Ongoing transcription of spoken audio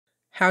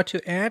How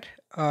to add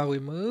or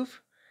remove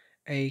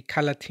a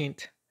color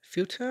tint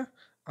filter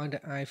on the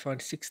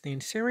iPhone 16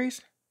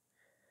 series.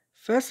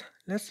 First,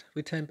 let's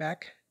return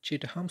back to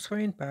the home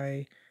screen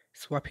by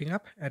swiping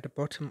up at the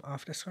bottom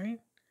of the screen.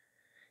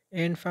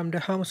 And from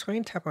the home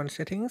screen, tap on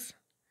Settings.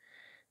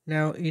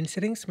 Now in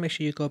Settings, make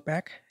sure you go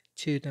back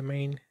to the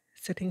main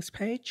settings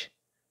page.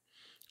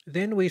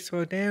 Then we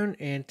scroll down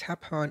and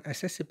tap on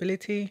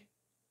Accessibility.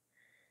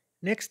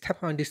 Next,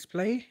 tap on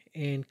Display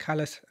and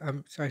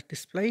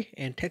Display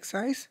and Text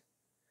Size.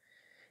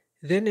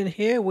 Then in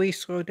here, we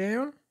scroll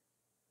down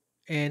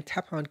and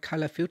tap on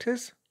Color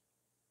Filters.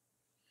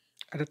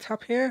 At the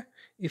top here,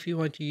 if you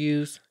want to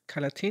use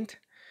Color Tint,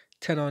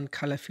 turn on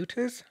Color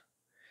Filters.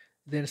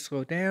 Then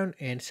scroll down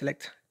and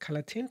select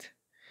Color Tint.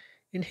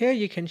 In here,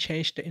 you can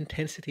change the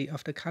intensity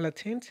of the color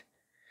tint,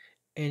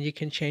 and you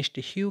can change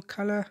the hue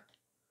color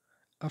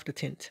of the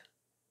tint.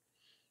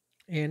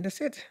 And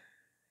that's it.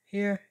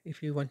 Here,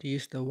 if you want to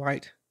use the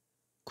white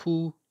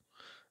cool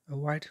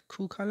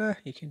color,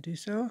 you can do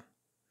so.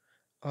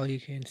 Or you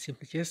can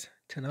simply just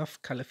turn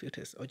off color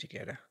filters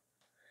altogether.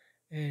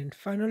 And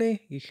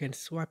finally, you can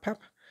swipe up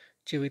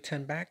to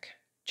return back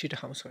to the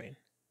home screen.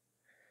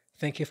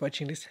 Thank you for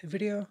watching this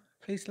video.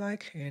 Please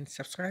like and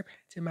subscribe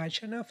to my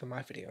channel for more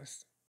videos.